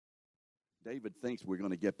David thinks we're going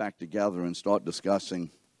to get back together and start discussing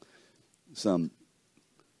some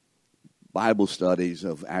Bible studies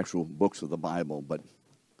of actual books of the Bible, but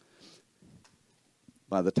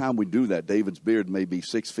by the time we do that, David's beard may be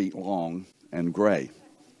 6 feet long and gray.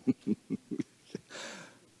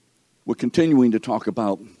 We're continuing to talk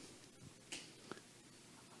about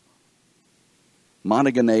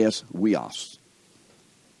monogenes huios.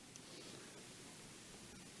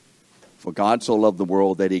 For God so loved the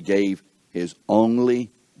world that he gave his only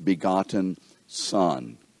begotten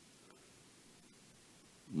Son.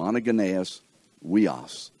 Monogenes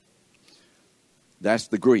huios. That's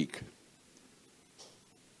the Greek.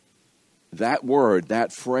 That word,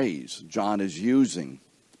 that phrase John is using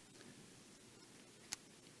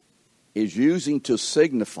to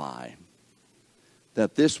signify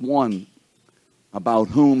that this one about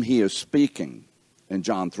whom he is speaking in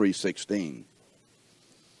John 3:16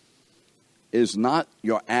 is not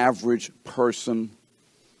your average person,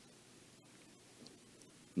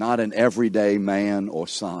 not an everyday man or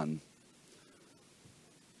son,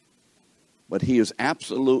 but he is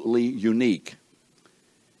absolutely unique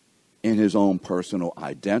in his own personal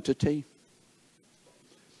identity.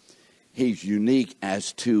 He's unique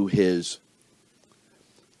as to his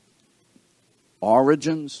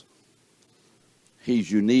origins.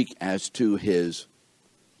 He's unique as to his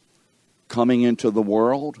coming into the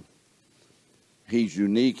world. He's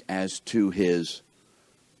unique as to his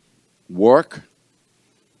work.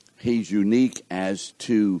 He's unique as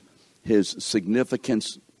to his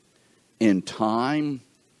significance in time.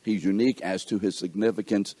 He's unique as to his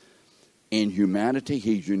significance in humanity.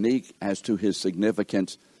 He's unique as to his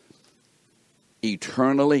significance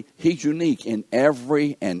eternally. He's unique in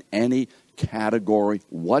every and any category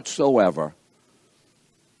whatsoever.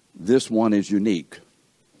 This one is unique.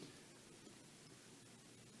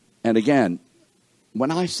 And again, when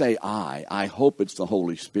I say I hope it's the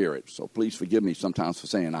Holy Spirit. So please forgive me sometimes for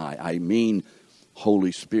saying I mean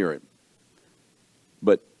Holy Spirit.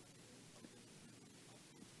 But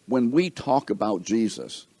when we talk about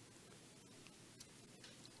Jesus,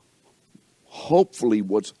 hopefully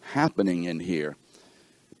what's happening in here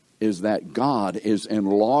is that God is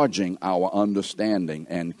enlarging our understanding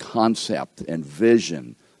and concept and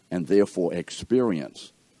vision and therefore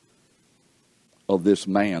experience of this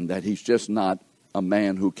man, that he's just not a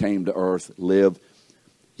man who came to earth, lived.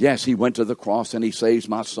 Yes, he went to the cross and he saves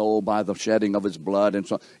my soul by the shedding of his blood and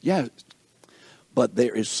so on. Yes, but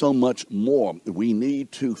there is so much more. We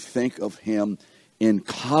need to think of him in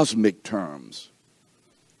cosmic terms.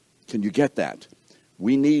 Can you get that?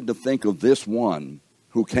 We need to think of this one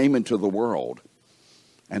who came into the world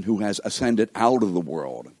and who has ascended out of the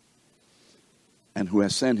world and who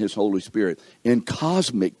has sent his Holy Spirit in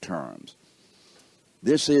cosmic terms.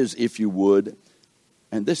 This is, if you would,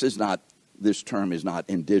 and this term is not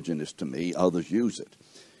indigenous to me, others use it.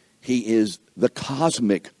 He is the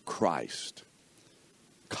cosmic Christ.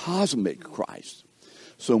 Cosmic Christ.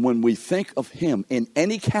 So when we think of him in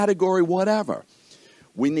any category, whatever,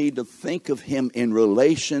 we need to think of him in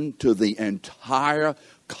relation to the entire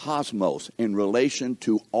cosmos, in relation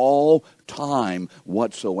to all time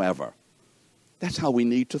whatsoever. That's how we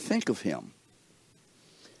need to think of him.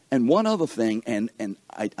 And one other thing, and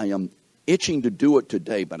I am itching to do it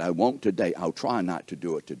today, but I won't today. I'll try not to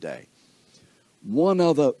do it today. One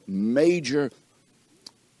other major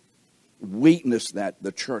weakness that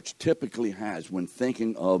the church typically has when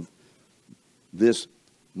thinking of this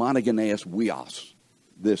monogenes huios,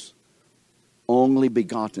 this only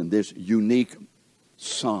begotten, this unique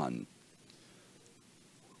Son,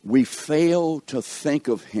 we fail to think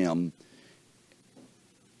of him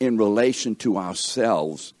in relation to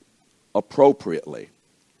ourselves appropriately.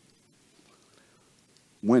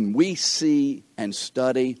 When we see and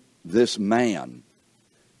study this man,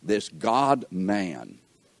 this God-man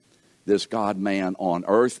on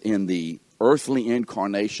earth in the earthly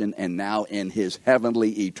incarnation and now in his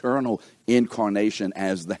heavenly eternal incarnation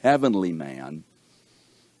as the heavenly man,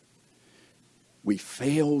 we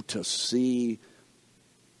fail to see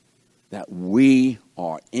that we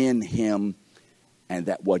are in him and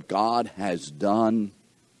that what God has done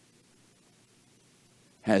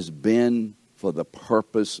has been for the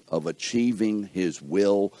purpose of achieving his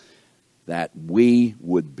will, that we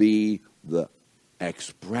would be the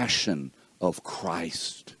expression of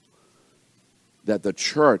Christ, that the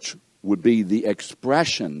church would be the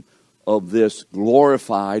expression of this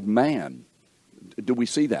glorified man. Do we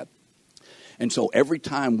see that? And so every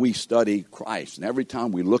time we study Christ, and every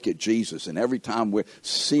time we look at Jesus, and every time we're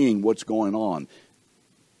seeing what's going on,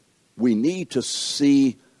 we need to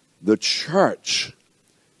see the church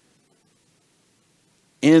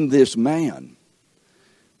in this man.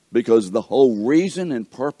 Because the whole reason and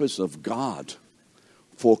purpose of God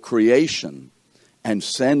for creation and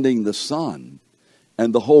sending the Son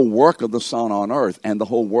and the whole work of the Son on earth and the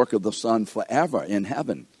whole work of the Son forever in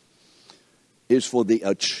heaven is for the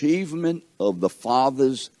achievement of the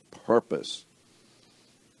Father's purpose.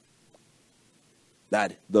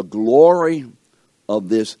 That the glory of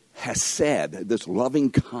this hesed, this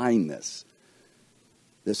loving kindness,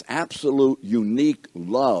 this absolute unique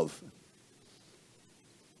love,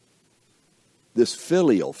 this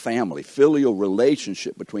filial family, filial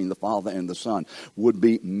relationship between the Father and the Son would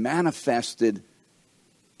be manifested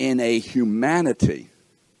in a humanity,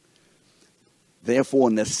 therefore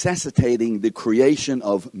necessitating the creation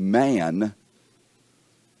of man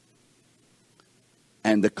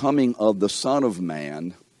and the coming of the Son of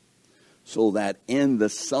Man, so that in the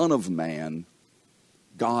Son of Man,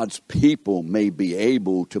 God's people may be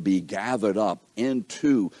able to be gathered up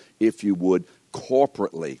into, if you would,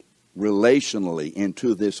 corporately, relationally,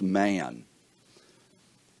 into this man,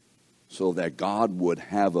 so that God would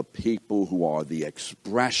have a people who are the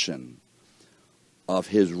expression of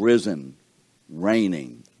his risen,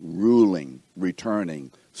 reigning, ruling,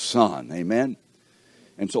 returning Son. Amen?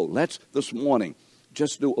 And so let's, this morning,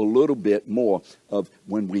 just do a little bit more of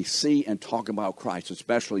when we see and talk about Christ,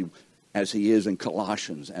 especially as he is in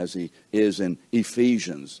Colossians, as he is in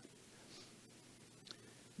Ephesians.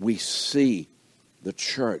 We see the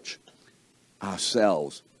church,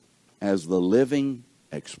 ourselves, as the living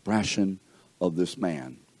expression of this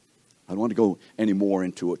man. I don't want to go any more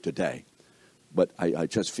into it today, but I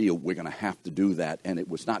just feel we're going to have to do that, and it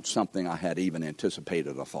was not something I had even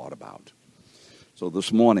anticipated or thought about. So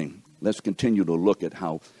this morning, let's continue to look at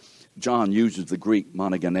how John uses the Greek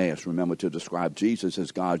monogenes, remember, to describe Jesus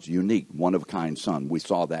as God's unique, one-of-a-kind Son. We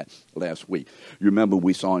saw that last week. You remember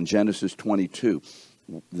we saw in Genesis 22,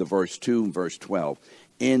 the verse 2 and verse 12.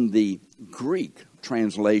 In the Greek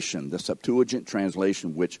translation, the Septuagint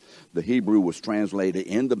translation, which the Hebrew was translated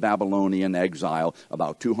in the Babylonian exile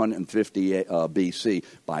about 250 BC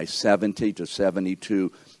by 70 to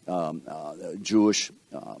 72 Jewish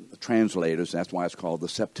translators. That's why it's called the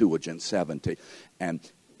Septuagint, 70. And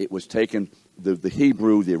it was taken, the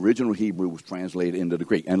Hebrew, the original Hebrew was translated into the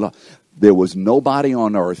Greek. And look, there was nobody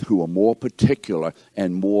on earth who were more particular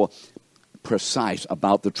and more precise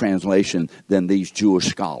about the translation than these Jewish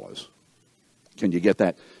scholars. Can you get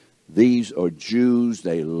that? These are Jews.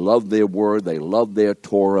 They love their word. They love their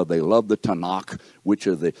Torah. They love the Tanakh, which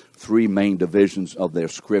are the three main divisions of their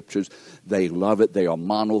scriptures. They love it. They are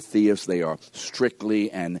monotheists. They are strictly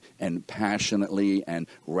and passionately and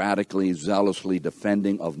radically, zealously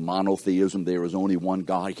defending of monotheism. There is only one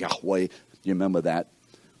God, Yahweh. You remember that?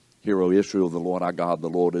 Hear, O Israel, the Lord our God, the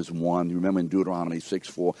Lord is one. You remember in Deuteronomy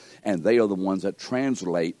 6:4. And they are the ones that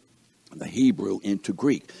translate the Hebrew into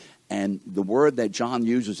Greek. And the word that John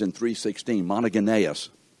uses in 3:16, monogenes,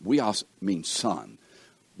 weos means son.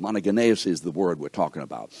 Monogenes is the word we're talking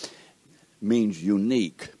about. Means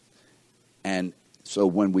unique. And so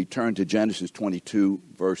when we turn to Genesis 22,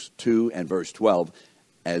 verse 2 and verse 12,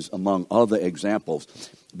 as among other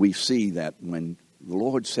examples, we see that when the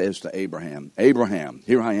Lord says to Abraham, Abraham,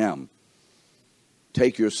 here I am,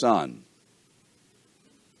 take your son.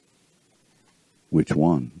 Which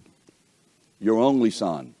one? Your only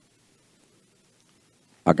son.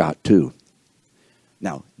 I got two.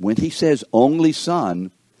 Now, when he says only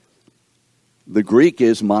son, the Greek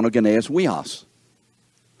is monogenes weos.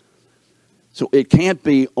 So it can't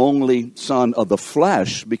be only son of the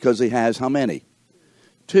flesh because he has how many?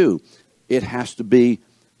 Two. It has to be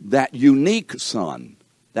that unique son,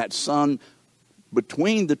 that son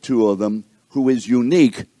between the two of them who is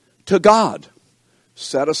unique to God,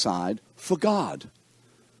 set aside for God,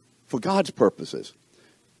 for God's purposes.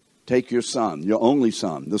 Take your son, your only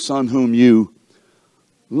son, the son whom you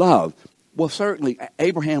love. Well, certainly,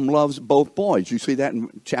 Abraham loves both boys. You see that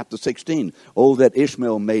in chapter 16. Oh, that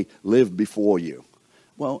Ishmael may live before you.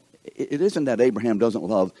 Well, it isn't that Abraham doesn't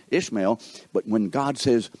love Ishmael, but when God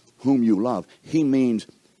says whom you love, he means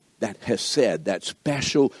that hesed, that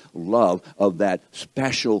special love of that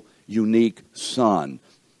special, unique son.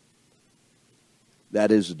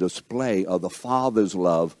 That is a display of the Father's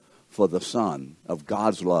love for the Son, of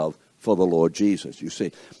God's love for the Lord Jesus, you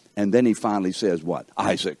see. And then he finally says what?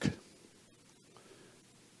 Isaac.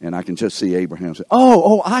 And I can just see Abraham say,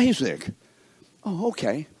 oh, Isaac. Oh,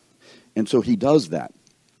 okay. And so he does that.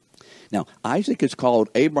 Now, Isaac is called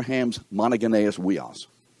Abraham's monogenes weos,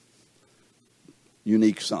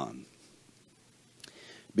 unique son,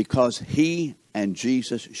 because he and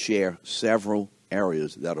Jesus share several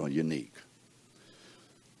areas that are unique.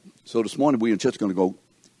 So this morning we are just going to go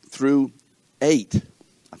through 8.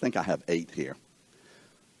 I think I have 8 here.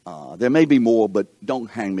 There may be more, but don't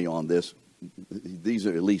hang me on this. These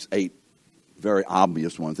are at least 8 very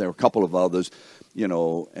obvious ones. There are a couple of others,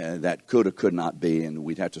 that could or could not be, and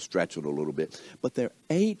we'd have to stretch it a little bit. But there are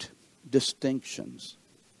 8 distinctions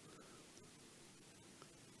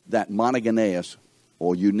that monogenes,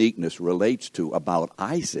 or uniqueness, relates to about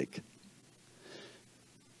Isaac,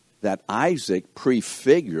 that Isaac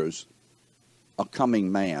prefigures a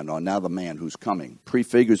coming man, or now the man who's coming.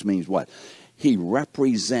 Prefigures means what? He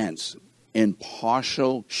represents in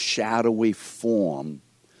partial, shadowy form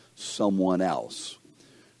someone else.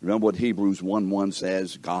 Remember what Hebrews 1:1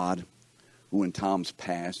 says? God, who in times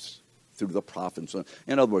past, through the prophets.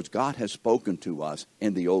 In other words, God has spoken to us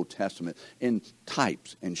in the Old Testament in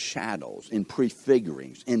types, in shadows, in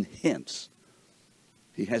prefigurings, in hints.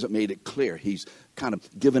 He hasn't made it clear. He's kind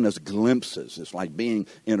of given us glimpses. It's like being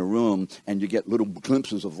in a room and you get little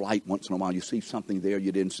glimpses of light once in a while. You see something there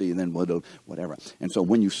you didn't see, and then whatever. And so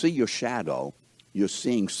when you see your shadow, you're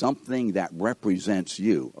seeing something that represents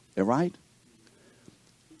you. Right?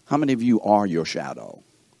 How many of you are your shadow?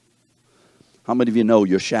 How many of you know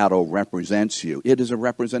your shadow represents you? It is a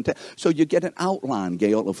representation. So you get an outline,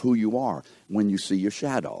 Gail, of who you are when you see your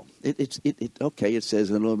shadow. Okay, it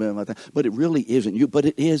says a little bit about that, but it really isn't you. But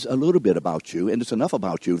it is a little bit about you, and it's enough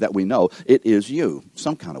about you that we know it is you,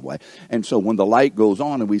 some kind of way. And so when the light goes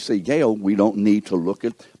on and we see Gail, we don't need to look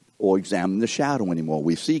at or examine the shadow anymore.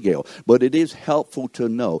 We see Gail. But it is helpful to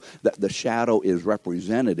know that the shadow is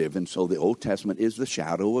representative, and so the Old Testament is the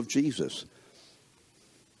shadow of Jesus.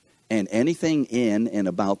 And anything in and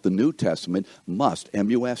about the New Testament must,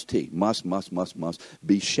 M-U-S-T, must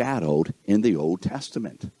be shadowed in the Old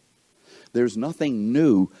Testament. There's nothing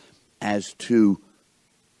new as to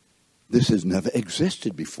this has never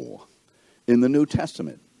existed before in the New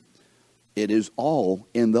Testament. It is all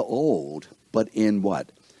in the Old, but in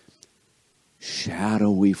what?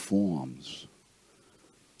 Shadowy forms.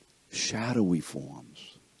 Shadowy forms.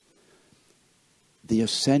 The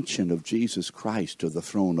ascension of Jesus Christ to the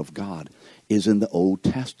throne of God is in the Old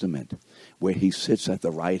Testament, where he sits at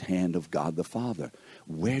the right hand of God the Father.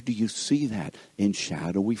 Where do you see that? In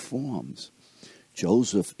shadowy forms.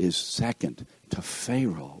 Joseph is second to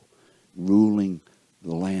Pharaoh, ruling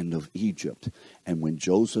the land of Egypt. And when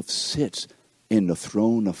Joseph sits in the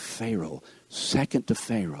throne of Pharaoh, second to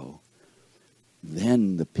Pharaoh,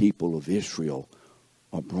 then the people of Israel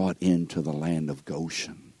are brought into the land of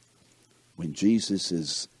Goshen. When Jesus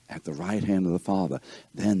is at the right hand of the Father,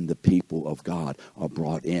 then the people of God are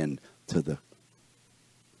brought in to the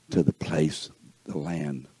place, the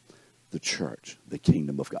land, the church, the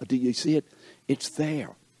kingdom of God. Do you see it? It's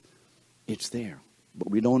there. It's there. But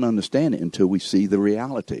we don't understand it until we see the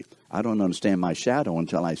reality. I don't understand my shadow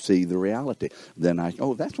until I see the reality. Then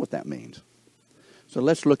that's what that means. So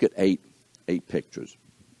let's look at eight pictures.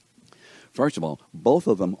 First of all, both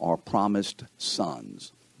of them are promised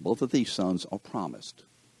sons. Both of these sons are promised.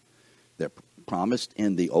 They're promised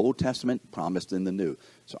in the Old Testament, promised in the New.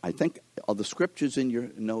 So I think, are the scriptures in your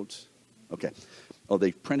notes? Okay. Are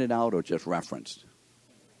they printed out or just referenced?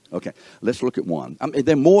 Okay. Let's look at one. I mean,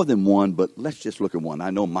 there are more than one, but let's just look at one. I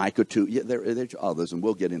know Micah 2. Yeah, there are others, and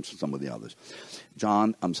we'll get into some of the others.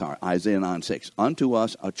 Isaiah 9:6. Unto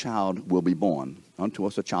us a child will be born. Unto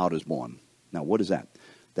us a child is born. Now, what is that?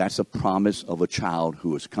 That's a promise of a child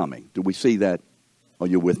who is coming. Do we see that? Are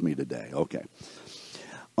you with me today? Okay.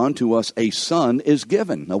 Unto us a son is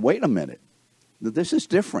given. Now, wait a minute. This is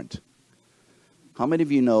different. How many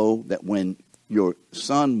of you know that when your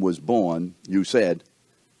son was born, you said,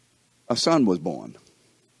 a son was born?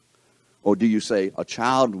 Or do you say, a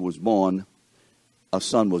child was born, a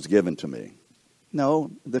son was given to me? No,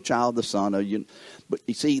 the child, the son. But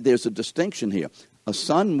you see, there's a distinction here. A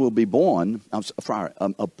son will be born,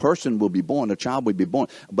 a person will be born, a child will be born,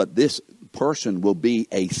 but this person will be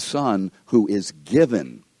a son who is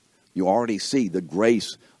given. You already see the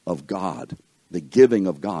grace of God, the giving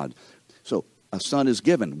of God. So a son is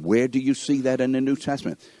given. Where do you see that in the New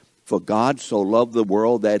Testament? For God so loved the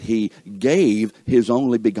world that he gave his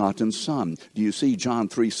only begotten son. Do you see John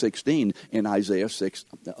 3:16 in Isaiah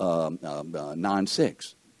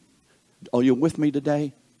 9:6? Are you with me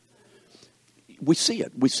today? We see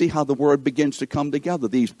it. We see how the word begins to come together.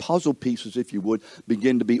 These puzzle pieces, if you would,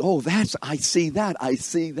 begin to be, I see that.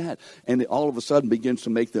 And it all of a sudden begins to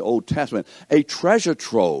make the Old Testament a treasure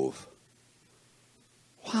trove.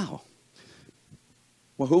 Wow.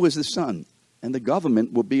 Well, who is the son? And the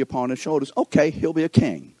government will be upon his shoulders. Okay, he'll be a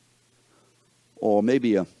king. Or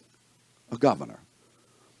maybe a governor.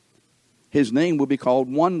 His name will be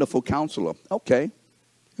called Wonderful Counselor. Okay,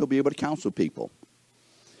 he'll be able to counsel people.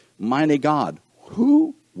 Mighty God.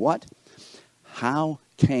 Who? What? How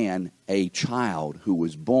can a child who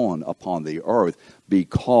was born upon the earth be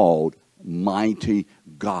called mighty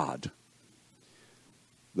God?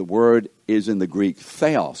 The word is in the Greek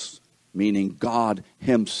theos, meaning God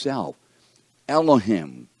himself.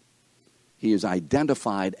 Elohim. He is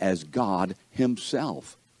identified as God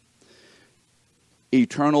himself.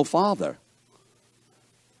 Eternal Father.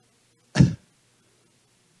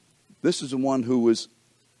 This is the one who was,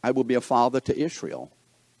 I will be a father to Israel.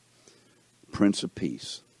 Prince of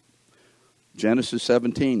Peace. Genesis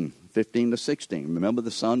 17, 15 to 16. Remember, the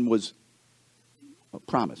son was a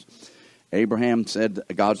promise. God said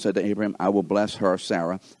to Abraham, I will bless her,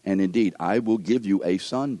 Sarah, and indeed, I will give you a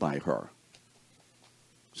son by her.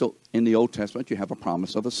 So, in the Old Testament, you have a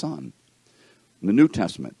promise of a son. In the New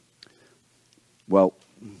Testament, well,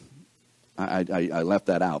 I left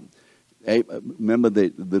that out. Remember,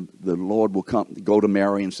 the Lord will go to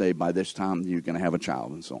Mary and say, by this time, you're going to have a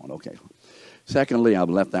child, and so on. Okay. Secondly, I've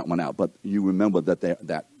left that one out, but you remember that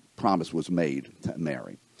that promise was made to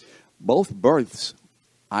Mary. Both births,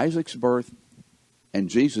 Isaac's birth and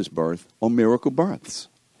Jesus' birth, are miracle births.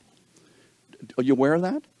 Are you aware of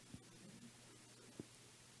that?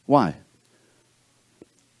 Why?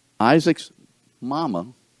 Isaac's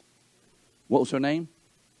mama, what was her name?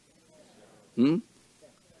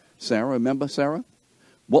 Sarah, remember Sarah?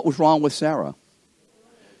 What was wrong with Sarah?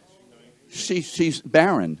 She's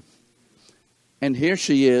barren. And here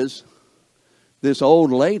she is, this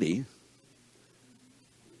old lady,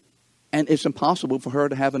 and it's impossible for her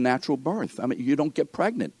to have a natural birth. I mean, you don't get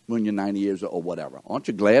pregnant when you're 90 years old or whatever. Aren't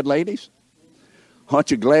you glad, ladies? Aren't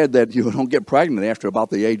you glad that you don't get pregnant after about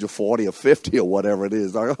the age of 40 or 50 or whatever it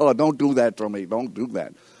is? Like, oh, don't do that to me. Don't do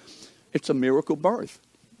that. It's a miracle birth.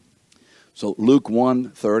 So Luke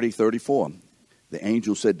 1:30-34. The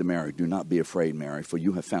angel said to Mary, do not be afraid, Mary, for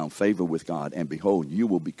you have found favor with God. And behold, you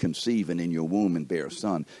will be conceiving in your womb and bear a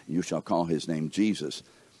son. And you shall call his name Jesus.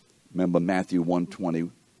 Remember, Matthew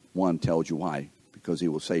 1:21 tells you why. Because he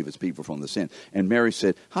will save his people from the sin. And Mary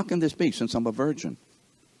said, how can this be since I'm a virgin?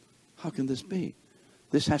 How can this be?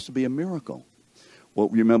 This has to be a miracle. Well,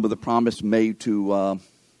 remember the promise made to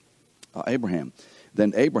Abraham.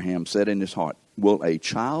 Then Abraham said in his heart, will a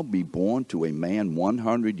child be born to a man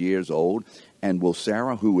 100 years old? And will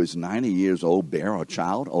Sarah, who is 90 years old, bear a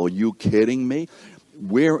child? Are you kidding me?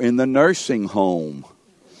 We're in the nursing home.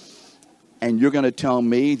 And you're going to tell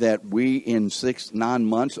me that we in 9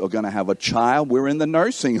 months are going to have a child? We're in the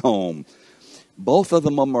nursing home. Both of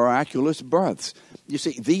them are miraculous births. You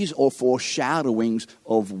see, these are foreshadowings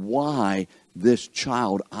of why this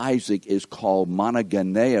child, Isaac, is called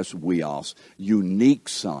monogenes huios, unique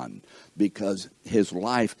son, because his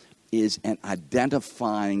life is an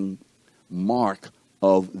identifying mark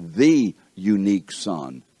of the unique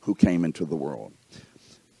son who came into the world.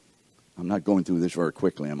 I'm not going through this very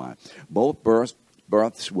quickly, am I? Both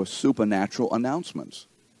births were supernatural announcements.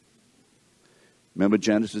 Remember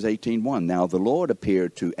Genesis 18:1. Now the Lord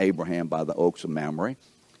appeared to Abraham by the oaks of Mamre,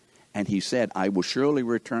 and he said, I will surely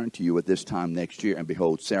return to you at this time next year, and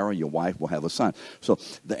behold, Sarah, your wife, will have a son. So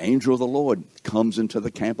the angel of the Lord comes into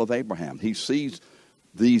the camp of Abraham. He sees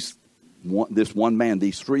this one man,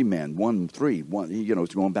 these three men, 1, 3, 1,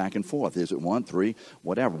 it's going back and forth. Is it 1, 3,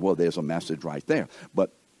 whatever? Well, there's a message right there.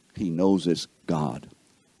 But he knows it's God.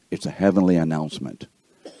 It's a heavenly announcement.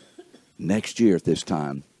 Next year at this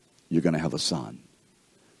time, you're going to have a son.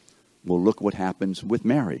 Well, look what happens with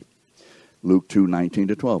Mary. Luke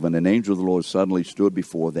 2:19-12. And an angel of the Lord suddenly stood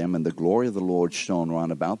before them, and the glory of the Lord shone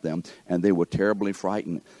round about them, and they were terribly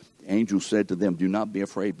frightened. The angel said to them, do not be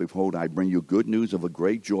afraid. Behold, I bring you good news of a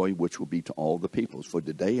great joy, which will be to all the peoples. For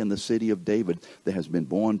today in the city of David there has been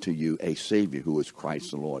born to you a Savior, who is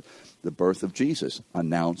Christ the Lord. The birth of Jesus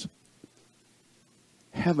announced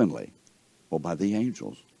heavenly, or by the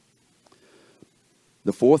angels.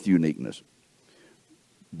 The fourth uniqueness,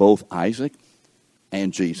 both Isaac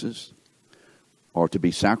and Jesus are to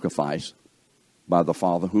be sacrificed by the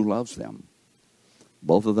Father who loves them.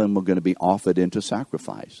 Both of them are going to be offered into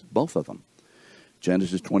sacrifice. Both of them.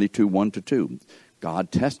 Genesis 22:1-2.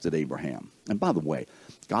 God tested Abraham. And by the way,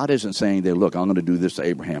 God isn't saying that, look, I'm going to do this to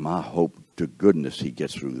Abraham. I hope to goodness he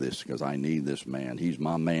gets through this because I need this man. He's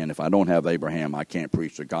my man. If I don't have Abraham, I can't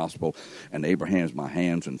preach the gospel. And Abraham's my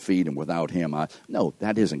hands and feet, and without him, No,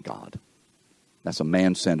 that isn't God. That's a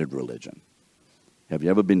man-centered religion. Have you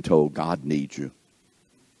ever been told God needs you?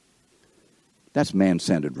 That's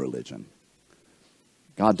man-centered religion.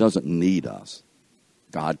 God doesn't need us.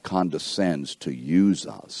 God condescends to use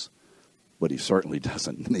us, but he certainly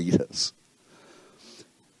doesn't need us.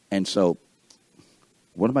 And so,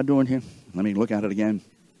 what am I doing here? Let me look at it again.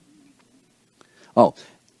 Oh,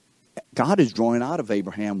 God is drawing out of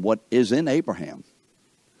Abraham what is in Abraham.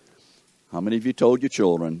 How many of you told your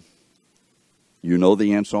children, you know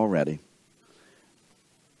the answer already,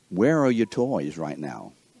 where are your toys right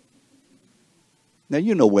now? Now,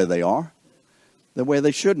 you know where they are. They're where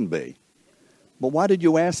they shouldn't be. But why did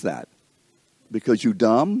you ask that? Because you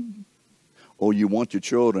dumb? Or you want your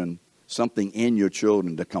children, something in your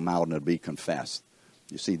children to come out and to be confessed?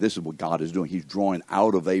 You see, this is what God is doing. He's drawing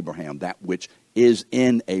out of Abraham that which is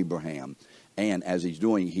in Abraham. And as he's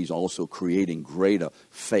doing, he's also creating greater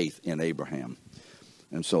faith in Abraham.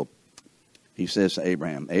 And so he says to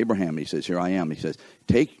Abraham, he says, here I am. He says,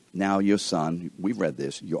 take now your son, we've read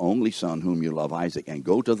this, your only son whom you love, Isaac, and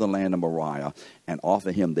go to the land of Moriah and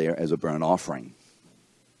offer him there as a burnt offering.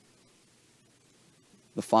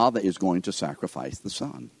 The father is going to sacrifice the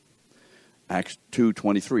son. Acts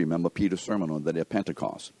 2:23, remember Peter's sermon on the day of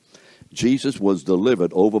Pentecost. Jesus was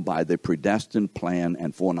delivered over by the predestined plan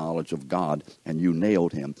and foreknowledge of God, and you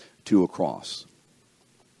nailed him to a cross.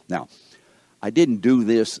 Now, I didn't do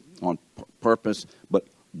this on purpose, but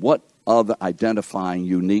what other identifying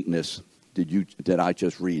uniqueness did I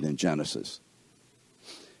just read in Genesis?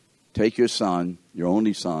 Take your son, your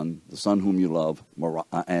only son, the son whom you love,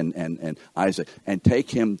 and Isaac, and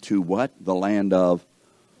take him to what? The land of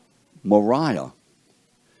Moriah.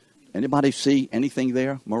 Anybody see anything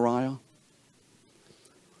there, Moriah?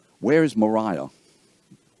 Where is Moriah?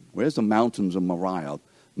 Where's the mountains of Moriah?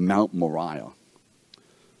 Mount Moriah.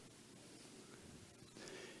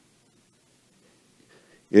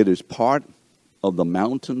 It is part of the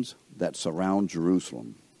mountains that surround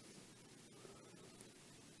Jerusalem.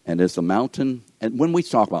 And it's a mountain, and when we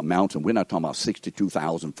talk about mountain, we're not talking about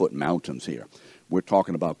 62,000-foot mountains here. We're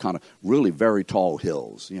talking about kind of really very tall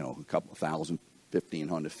hills, a couple of thousand,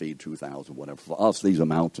 1,500 feet, 2,000, whatever. For us, these are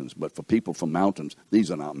mountains, but for people from mountains,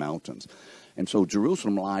 these are not mountains. And so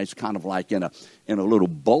Jerusalem lies kind of like in a little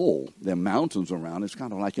bowl. There are mountains around. It's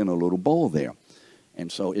kind of like in a little bowl there.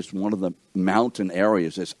 And so it's one of the mountain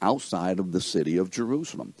areas that's outside of the city of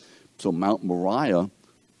Jerusalem. So Mount Moriah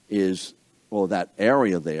is, or that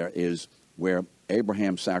area there is where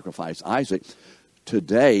Abraham sacrificed Isaac.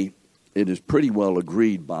 Today, it is pretty well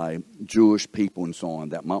agreed by Jewish people and so on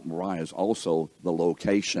that Mount Moriah is also the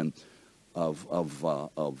location of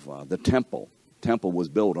the temple. The temple was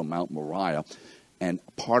built on Mount Moriah, and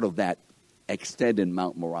part of that extended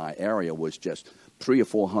Mount Moriah area was just 300 or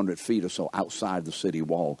 400 feet or so outside the city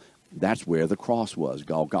wall. That's where the cross was,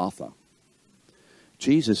 Golgotha.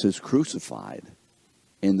 Jesus is crucified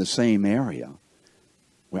in the same area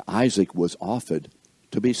where Isaac was offered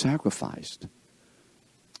to be sacrificed.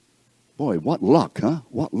 Boy, what luck, huh?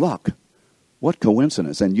 What luck. What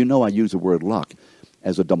coincidence. And I use the word luck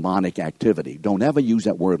as a demonic activity. Don't ever use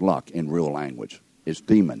that word luck in real language. It's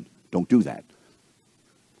demon. Don't do that.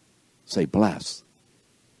 Say bless.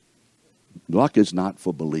 Luck is not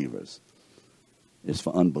for believers. It's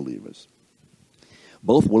for unbelievers.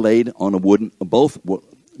 Both were laid on both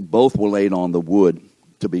were laid on the wood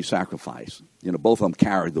to be sacrificed. Both of them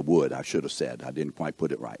carried the wood, I should have said. I didn't quite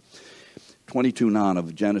put it right. 22:9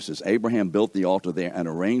 of Genesis, Abraham built the altar there and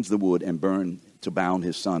arranged the wood and bound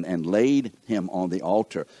his son and laid him on the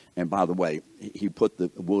altar. And by the way, he put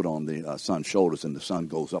the wood on the son's shoulders, and the son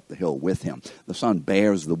goes up the hill with him. The son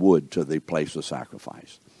bears the wood to the place of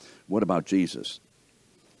sacrifice. What about Jesus?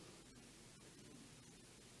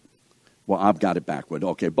 Well, I've got it backward.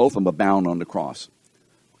 Okay, both of them are bound on the cross.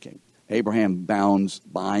 Okay, Abraham binds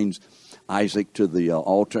Isaac to the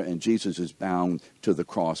altar, and Jesus is bound to the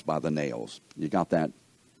cross by the nails. You got that?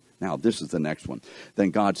 Now, this is the next one.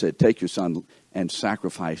 Then God said, take your son and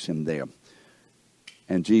sacrifice him there.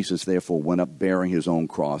 And Jesus, therefore, went up bearing his own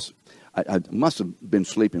cross. I must have been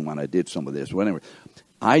sleeping when I did some of this. Whatever.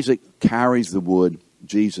 Isaac carries the wood.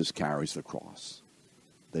 Jesus carries the cross.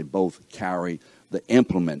 They both carry the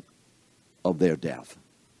implement of their death.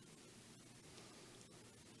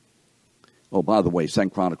 Oh, by the way, 2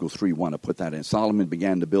 Chronicles 3:1, I put that in. Solomon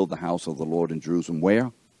began to build the house of the Lord in Jerusalem.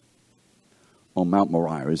 Where? On Mount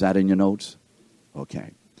Moriah. Is that in your notes?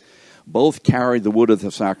 Okay. Both carried the wood of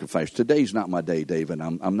the sacrifice. Today's not my day, David.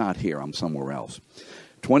 I'm not here. I'm somewhere else.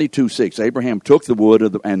 22:6, Abraham took the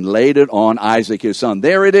wood and laid it on Isaac, his son.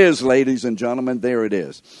 There it is, ladies and gentlemen. There it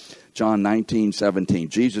is. John 19:17.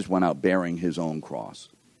 Jesus went out bearing his own cross.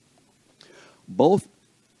 Both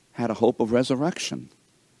had a hope of resurrection.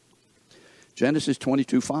 Genesis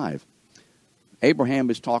 22:5.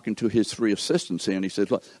 Abraham is talking to his three assistants here, and he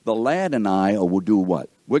says, look, the lad and I will do what?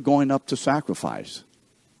 We're going up to sacrifice.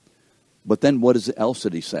 But then what else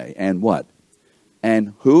did he say? And what?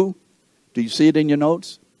 And who? Do you see it in your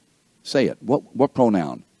notes? Say it. What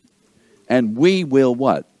pronoun? and we will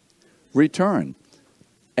what? Return.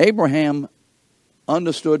 Abraham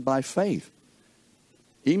understood by faith.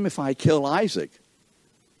 Even if I kill Isaac,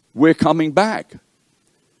 we're coming back.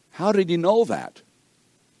 How did he know that?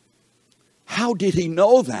 How did he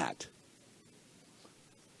know that?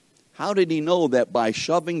 How did he know that by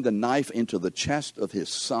shoving the knife into the chest of his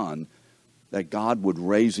son, that God would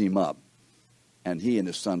raise him up and he and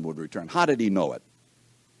his son would return? How did he know it?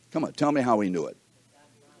 Come on, tell me how he knew it.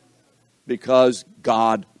 Because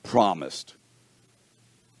God promised.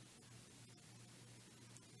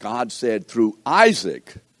 God said through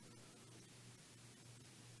Isaac,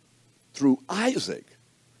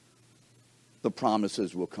 the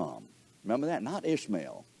promises will come. Remember that? Not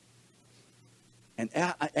Ishmael. And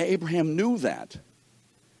Abraham knew that.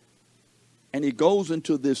 And he goes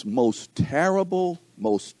into this most terrible,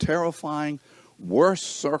 most terrifying, worst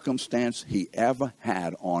circumstance he ever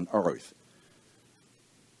had on earth.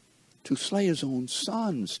 To slay his own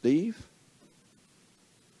son, Steve.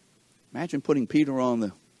 Imagine putting Peter on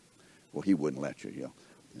the... Well, he wouldn't let you.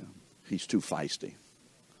 He's too feisty.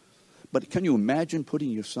 But can you imagine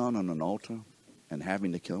putting your son on an altar and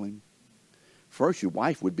having to kill him? First, your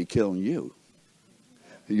wife would be killing you.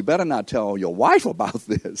 You better not tell your wife about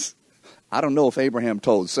this. I don't know if Abraham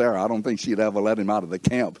told Sarah. I don't think she'd ever let him out of the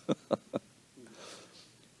camp.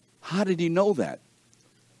 How did he know that?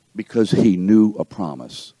 Because he knew a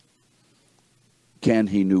promise. Ken,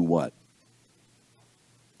 he knew what?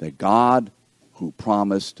 That God who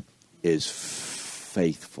promised is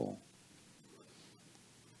faithful.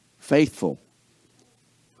 Faithful.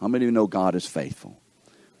 How many of you know God is faithful?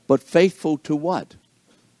 But faithful to what?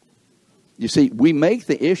 You see, we make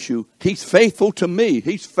the issue, he's faithful to me.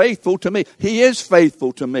 He's faithful to me. He is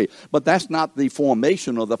faithful to me. But that's not the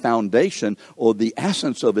formation or the foundation or the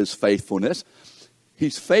essence of his faithfulness.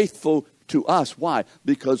 He's faithful to us. Why?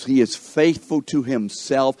 Because he is faithful to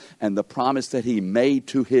himself and the promise that he made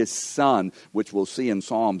to his son, which we'll see in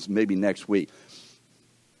Psalms maybe next week.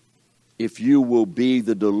 If you will be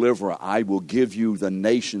the deliverer, I will give you the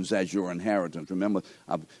nations as your inheritance. Remember,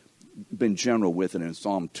 I've been general with it in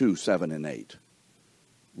Psalm 2, 7, and 8.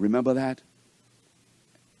 Remember that?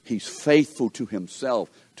 He's faithful to himself,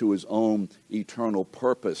 to his own eternal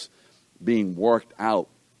purpose being worked out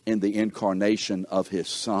in the incarnation of his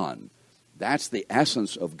son. That's the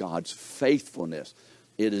essence of God's faithfulness.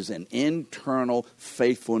 It is an internal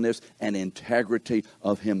faithfulness and integrity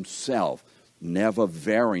of himself, never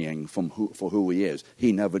varying for who he is.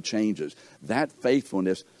 He never changes. That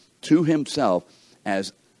faithfulness to himself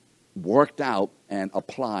as worked out and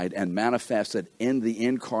applied and manifested in the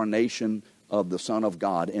incarnation of the Son of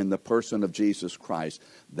God in the person of Jesus Christ,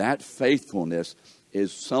 that faithfulness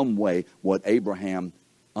is some way what Abraham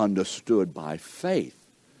understood by faith.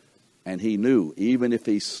 And he knew, even if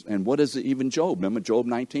and what is it, even Job? Remember Job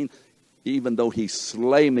 19? Even though he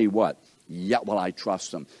slay me, what? Yet will I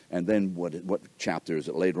trust him. And then what chapter is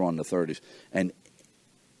it? Later on in the 30s. And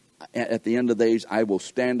at the end of the days, I will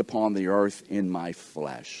stand upon the earth in my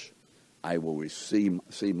flesh. I will see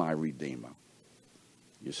my Redeemer.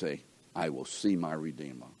 You see, I will see my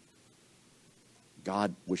Redeemer.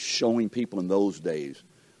 God was showing people in those days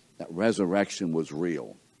that resurrection was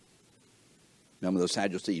real. Remember, the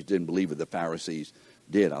Sadducees didn't believe it. The Pharisees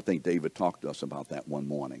did. I think David talked to us about that one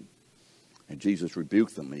morning. And Jesus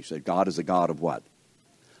rebuked them. He said, God is a God of what?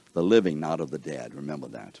 The living, not of the dead. Remember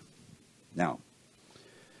that. Now,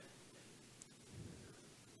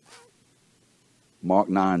 Mark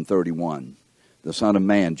 9:31. The Son of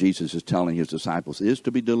Man, Jesus is telling his disciples, is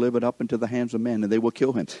to be delivered up into the hands of men, and they will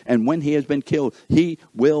kill him. And when he has been killed, he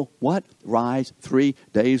will what? Rise 3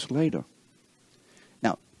 days later.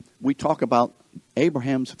 Now, we talk about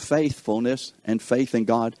Abraham's faithfulness and faith in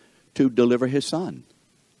God to deliver his son.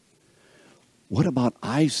 What about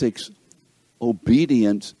Isaac's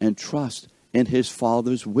obedience and trust in his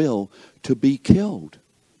father's will to be killed?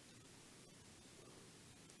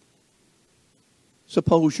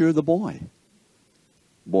 Suppose you're the boy.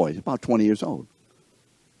 Boy, he's about 20 years old.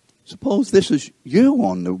 Suppose this is you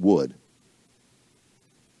on the wood.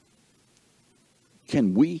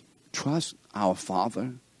 Can we trust our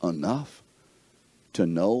Father enough to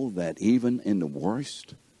know that even in the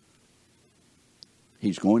worst,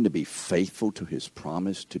 he's going to be faithful to his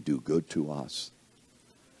promise to do good to us?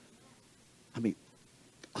 I mean,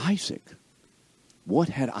 Isaac. What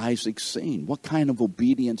had Isaac seen? What kind of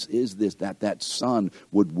obedience is this that son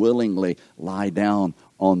would willingly lie down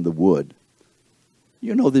on the wood?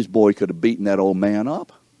 You know this boy could have beaten that old man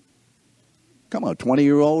up. Come on,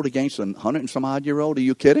 20-year-old against a 100-and-some-odd-year-old? Are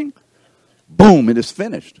you kidding? Boom, it is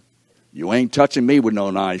finished. You ain't touching me with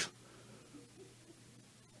no knife.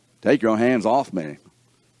 Take your hands off me.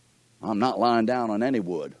 I'm not lying down on any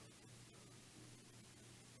wood.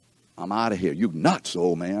 I'm out of here. You nuts,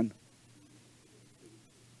 old man.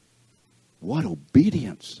 What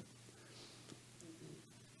obedience.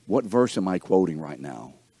 What verse am I quoting right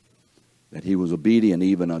now? That he was obedient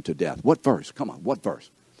even unto death. What verse? Come on, what verse?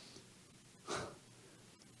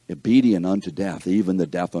 Obedient unto death, even the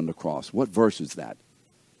death on the cross. What verse is that?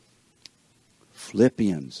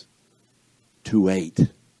 Philippians 2:8.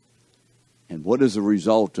 And what is the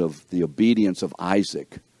result of the obedience of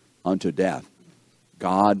Isaac unto death?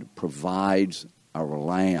 God provides a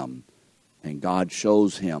lamb, and God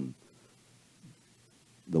shows him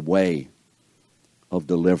the way of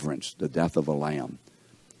deliverance, the death of a lamb.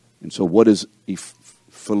 And so what is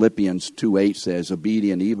Philippians 2:8 says,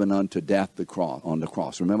 obedient even unto death on the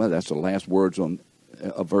cross. Remember, that's the last words on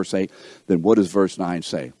verse 8. Then what does verse 9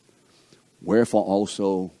 say? Wherefore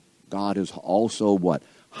also God has also what?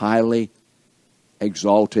 Highly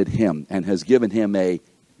exalted him and has given him a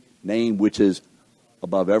name which is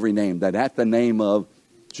above every name, that at the name of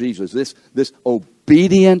Jesus, this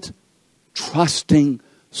obedient, trusting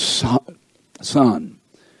son,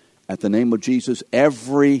 at the name of Jesus,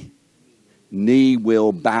 every knee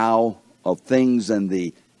will bow of things in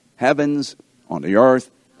the heavens, on the earth,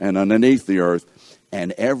 and underneath the earth,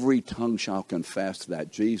 and every tongue shall confess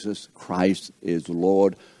that Jesus Christ is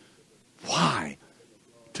Lord. Why?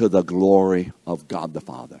 To the glory of God the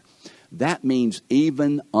Father. That means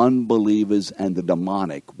even unbelievers and the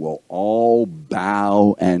demonic will all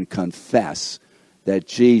bow and confess that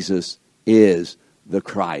Jesus is the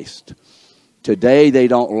Christ. Today they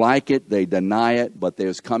don't like it, they deny it, but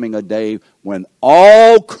there's coming a day when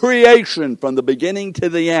all creation from the beginning to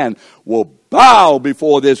the end will bow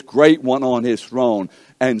before this great one on his throne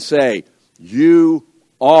and say, you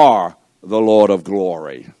are the Lord of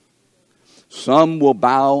glory. Some will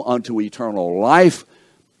bow unto eternal life,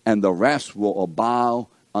 and the rest will bow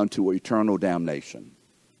unto eternal damnation.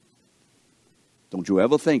 Don't you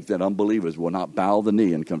ever think that unbelievers will not bow the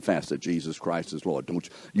knee and confess that Jesus Christ is Lord. Don't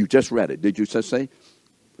you just read it. Did you just say?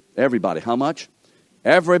 Everybody. How much?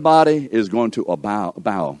 Everybody is going to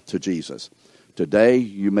bow to Jesus. Today,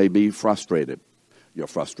 you may be frustrated. Your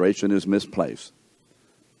frustration is misplaced.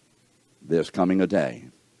 There's coming a day.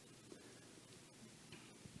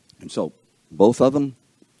 And so, both of them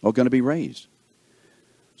are going to be raised.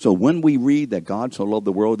 So when we read that God so loved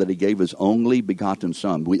the world that he gave his only begotten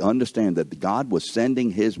son, we understand that God was sending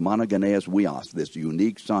his monogenes huios, this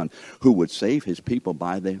unique son, who would save his people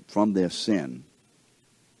from their sin.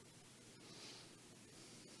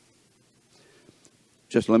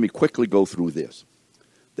 Just let me quickly go through this.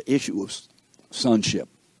 The issue of sonship.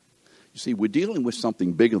 You see, we're dealing with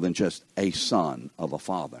something bigger than just a son of a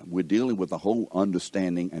father. We're dealing with the whole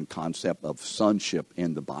understanding and concept of sonship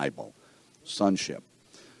in the Bible. Sonship.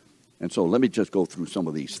 And so let me just go through some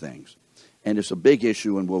of these things. And it's a big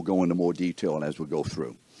issue, and we'll go into more detail as we go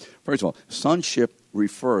through. First of all, sonship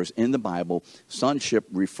refers, in the Bible, sonship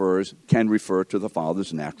can refer to the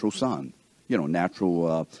father's natural son.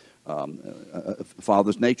 Natural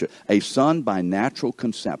father's nature. A son by natural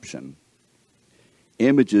conception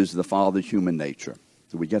images the father's human nature.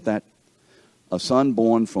 Do we get that? A son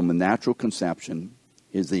born from a natural conception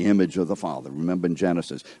is the image of the Father. Remember in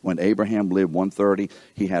Genesis, when Abraham lived 130,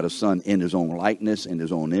 he had a son in his own likeness, in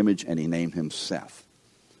his own image, and he named him Seth.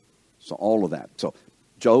 So all of that. So,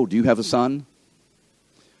 Joe, do you have a son?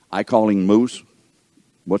 I call him Moose.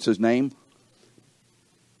 What's his name?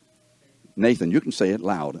 Nathan. You can say it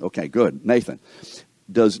loud. Okay, good. Nathan.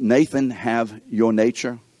 Does Nathan have your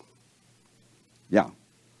nature? Yeah.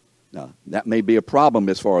 Now, that may be a problem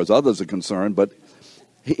as far as others are concerned, but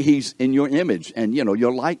he's in your image and,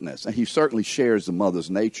 your likeness. And he certainly shares the mother's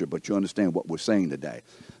nature, but you understand what we're saying today.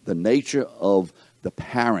 The nature of the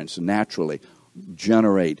parents naturally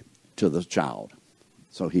generate to the child.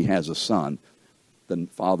 So he has a son, the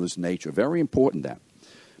father's nature. Very important that.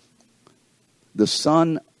 The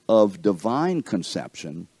son of divine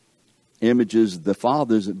conception images the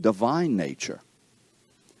father's divine nature.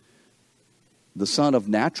 The son of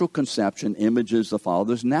natural conception images the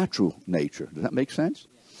father's natural nature. Does that make sense?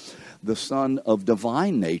 The son of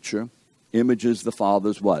divine nature images the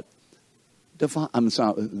father's what? Divine. I'm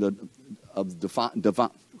sorry. Divine.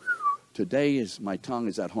 Today my tongue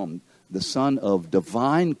is at home. The son of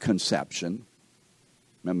divine conception.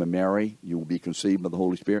 Remember Mary, you will be conceived by the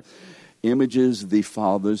Holy Spirit. Images the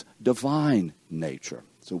father's divine nature.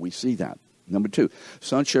 So we see that. Number 2,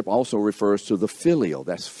 sonship also refers to the filial,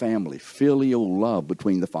 that's family, filial love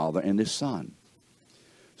between the father and his son.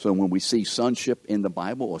 So when we see sonship in the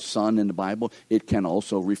Bible or son in the Bible, it can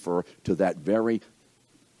also refer to that very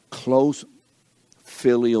close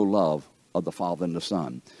filial love of the Father and the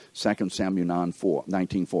Son. 2 Samuel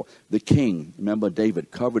 19:4. The king, remember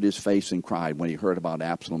David, covered his face and cried when he heard about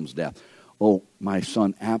Absalom's death. Oh, my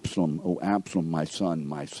son Absalom, oh Absalom, my son,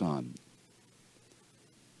 my son.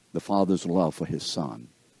 The Father's love for his son.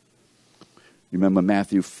 You remember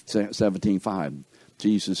Matthew 17:5.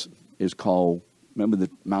 Jesus is called, remember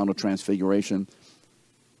the Mount of Transfiguration?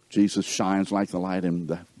 Jesus shines like the light, and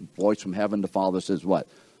the voice from heaven, the Father says what?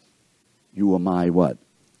 You are my what?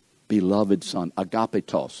 Beloved son.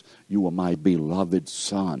 Agapetos. You are my beloved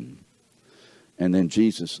son. And then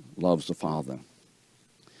Jesus loves the Father.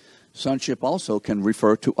 Sonship also can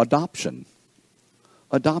refer to adoption.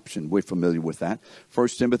 Adoption, we're familiar with that.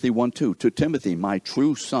 1 Timothy 1:2. To Timothy, my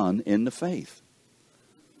true son in the faith.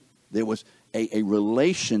 There was a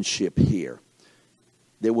relationship here.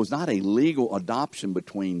 There was not a legal adoption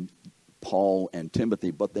between Paul and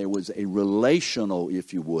Timothy, but there was a relational,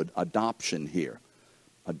 if you would, adoption here.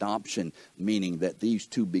 Adoption meaning that these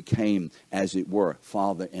two became, as it were,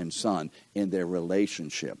 father and son in their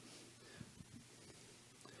relationship.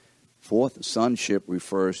 Fourth, sonship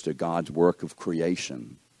refers to God's work of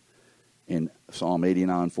creation. In Psalm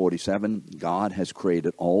 89:47, God has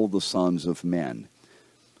created all the sons of men.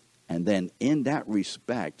 And then in that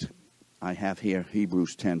respect, I have here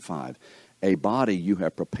Hebrews 10:5. A body you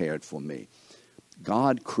have prepared for me.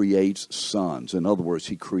 God creates sons. In other words,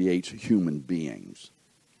 he creates human beings.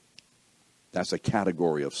 That's a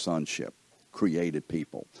category of sonship, created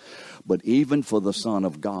people. But even for the Son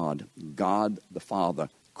of God, God the Father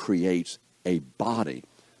creates a body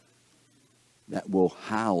that will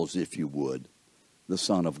house, if you would, the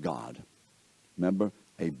Son of God. Remember?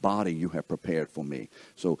 A body you have prepared for me.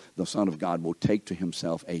 So the Son of God will take to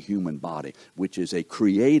himself a human body, which is a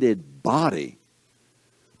created body.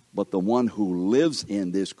 But the one who lives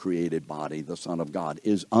in this created body, the Son of God,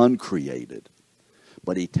 is uncreated.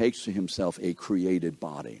 But he takes to himself a created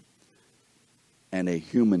body and a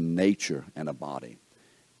human nature and a body.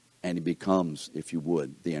 And he becomes, if you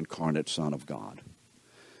would, the incarnate Son of God.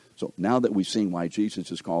 So now that we've seen why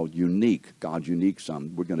Jesus is called unique, God's unique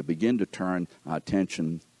Son, we're going to begin to turn our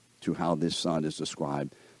attention to how this Son is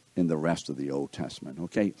described in the rest of the Old Testament.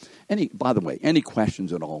 Okay? By the way, any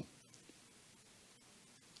questions at all?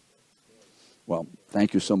 Well,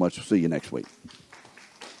 thank you so much. See you next week.